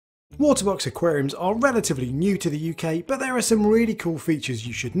Waterbox aquariums are relatively new to the UK, but there are some really cool features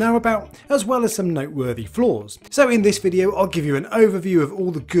you should know about, as well as some noteworthy flaws. So in this video I'll give you an overview of all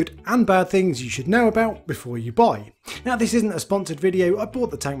the good and bad things you should know about before you buy. Now this isn't a sponsored video, I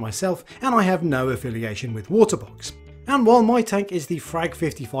bought the tank myself and I have no affiliation with Waterbox. And while my tank is the Frag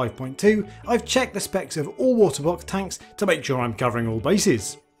 55.2, I've checked the specs of all Waterbox tanks to make sure I'm covering all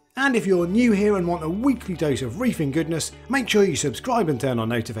bases. And if you're new here and want a weekly dose of reefing goodness, make sure you subscribe and turn on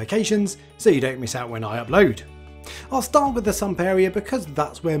notifications so you don't miss out when I upload. I'll start with the sump area because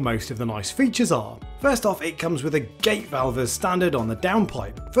that's where most of the nice features are. First off, it comes with a gate valve as standard on the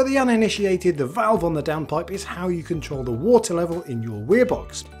downpipe. For the uninitiated, the valve on the downpipe is how you control the water level in your weir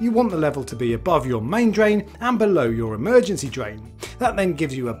box. You want the level to be above your main drain and below your emergency drain. That then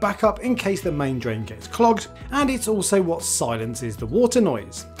gives you a backup in case the main drain gets clogged, and it's also what silences the water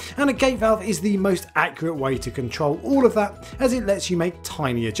noise. And a gate valve is the most accurate way to control all of that, as it lets you make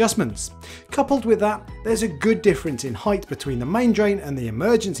tiny adjustments. Coupled with that, there's a good difference in height between the main drain and the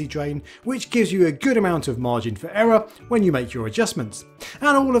emergency drain, which gives you a good amount of margin for error when you make your adjustments.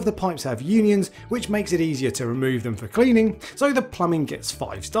 And all of the pipes have unions, which makes it easier to remove them for cleaning, so the plumbing gets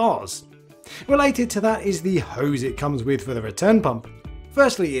 5 stars. Related to that is the hose it comes with for the return pump.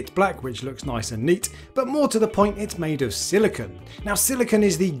 Firstly, it's black, which looks nice and neat, but more to the point, it's made of silicone. Now silicone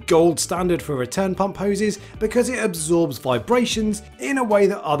is the gold standard for return pump hoses because it absorbs vibrations in a way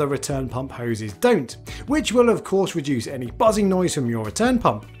that other return pump hoses don't, which will of course reduce any buzzing noise from your return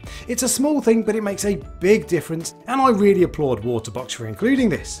pump. It's a small thing, but it makes a big difference, and I really applaud Waterbox for including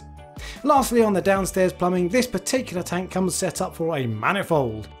this. Lastly, on the downstairs plumbing, this particular tank comes set up for a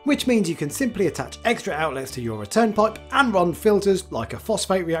manifold, which means you can simply attach extra outlets to your return pipe and run filters like a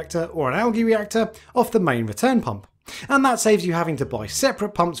phosphate reactor or an algae reactor off the main return pump. And that saves you having to buy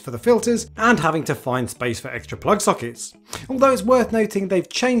separate pumps for the filters and having to find space for extra plug sockets. Although it's worth noting they've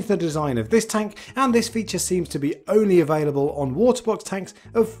changed the design of this tank, and this feature seems to be only available on Waterbox tanks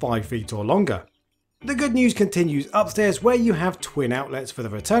of 5 feet or longer. The good news continues upstairs, where you have twin outlets for the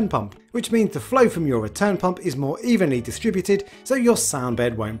return pump, which means the flow from your return pump is more evenly distributed, so your sound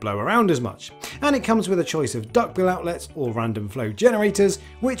bed won't blow around as much. And it comes with a choice of duckbill outlets or random flow generators,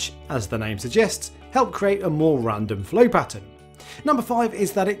 which, as the name suggests, help create a more random flow pattern. Number 5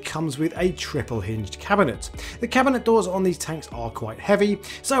 is that it comes with a triple hinged cabinet. The cabinet doors on these tanks are quite heavy,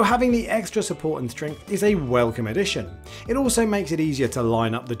 so having the extra support and strength is a welcome addition. It also makes it easier to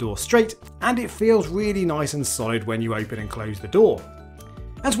line up the door straight, and it feels really nice and solid when you open and close the door.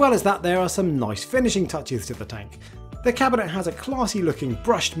 As well as that, there are some nice finishing touches to the tank. The cabinet has a classy looking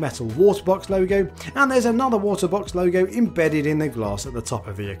brushed metal Waterbox logo, and there's another Waterbox logo embedded in the glass at the top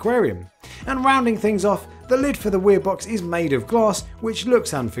of the aquarium. And rounding things off, the lid for the weir box is made of glass, which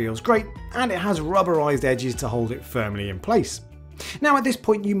looks and feels great, and it has rubberized edges to hold it firmly in place. Now at this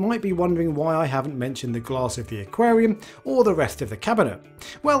point you might be wondering why I haven't mentioned the glass of the aquarium or the rest of the cabinet.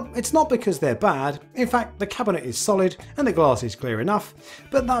 Well, it's not because they're bad, in fact the cabinet is solid and the glass is clear enough,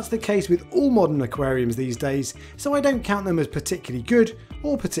 but that's the case with all modern aquariums these days, so I don't count them as particularly good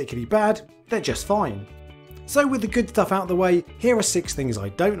or particularly bad, they're just fine. So with the good stuff out of the way, here are 6 things I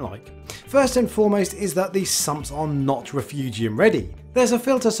don't like. First and foremost is that these sumps are not refugium ready. There's a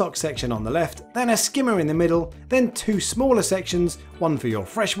filter sock section on the left, then a skimmer in the middle, then 2 smaller sections, one for your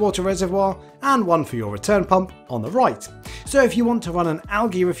freshwater reservoir and one for your return pump on the right. So if you want to run an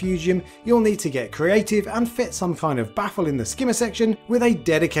algae refugium, you'll need to get creative and fit some kind of baffle in the skimmer section with a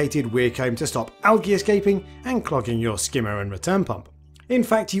dedicated weir comb to stop algae escaping and clogging your skimmer and return pump. In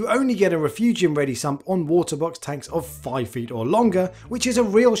fact, you only get a refugium ready sump on Waterbox tanks of 5 feet or longer, which is a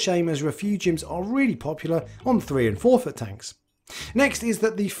real shame as refugiums are really popular on 3 and 4 foot tanks. Next is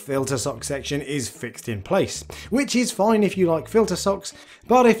that the filter sock section is fixed in place, which is fine if you like filter socks,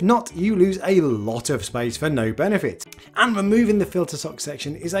 but if not, you lose a lot of space for no benefit. And removing the filter sock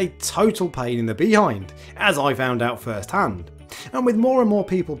section is a total pain in the behind, as I found out firsthand. And with more and more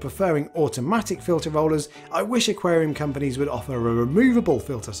people preferring automatic filter rollers, I wish aquarium companies would offer a removable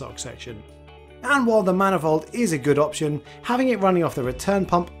filter sock section. And while the manifold is a good option, having it running off the return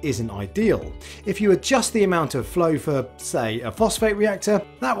pump isn't ideal. If you adjust the amount of flow for, say, a phosphate reactor,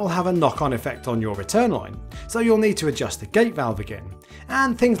 that will have a knock-on effect on your return line, so you'll need to adjust the gate valve again.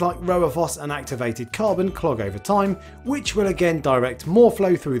 And things like Roaphos and activated carbon clog over time, which will again direct more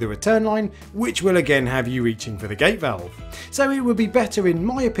flow through the return line, which will again have you reaching for the gate valve. So it would be better, in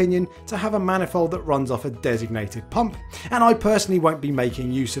my opinion, to have a manifold that runs off a designated pump, and I personally won't be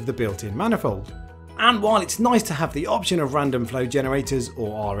making use of the built-in manifold. And while it's nice to have the option of random flow generators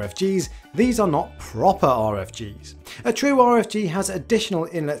or RFGs, these are not proper RFGs. A true RFG has additional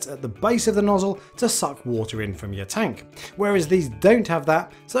inlets at the base of the nozzle to suck water in from your tank, whereas these don't have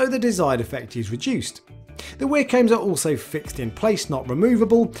that, so the desired effect is reduced. The weir combs are also fixed in place, not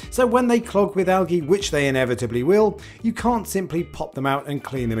removable, so when they clog with algae, which they inevitably will, you can't simply pop them out and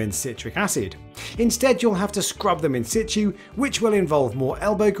clean them in citric acid. Instead, you'll have to scrub them in situ, which will involve more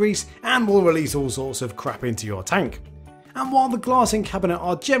elbow grease and will release all sorts of crap into your tank. And while the glass and cabinet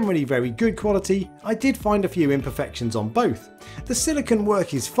are generally very good quality, I did find a few imperfections on both. The silicone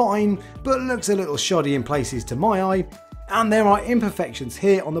work is fine, but looks a little shoddy in places to my eye, and there are imperfections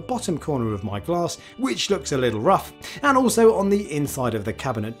here on the bottom corner of my glass which looks a little rough, and also on the inside of the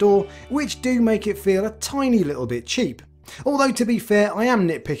cabinet door, which do make it feel a tiny little bit cheap. Although to be fair, I am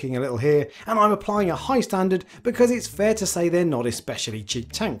nitpicking a little here, and I'm applying a high standard because it's fair to say they're not especially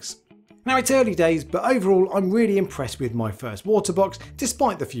cheap tanks. Now it's early days, but overall I'm really impressed with my first water box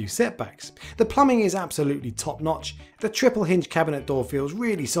despite the few setbacks. The plumbing is absolutely top notch, the triple hinge cabinet door feels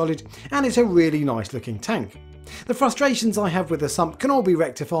really solid, and it's a really nice looking tank. The frustrations I have with the sump can all be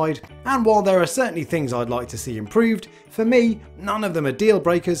rectified, and while there are certainly things I'd like to see improved, for me none of them are deal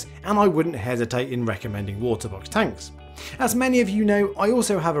breakers and I wouldn't hesitate in recommending Waterbox tanks. As many of you know, I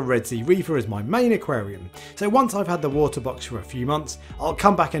also have a Red Sea Reefer as my main aquarium, so once I've had the Waterbox for a few months, I'll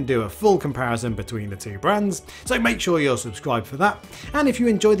come back and do a full comparison between the two brands, so make sure you're subscribed for that, and if you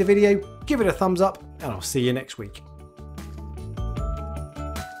enjoyed the video, give it a thumbs up, and I'll see you next week.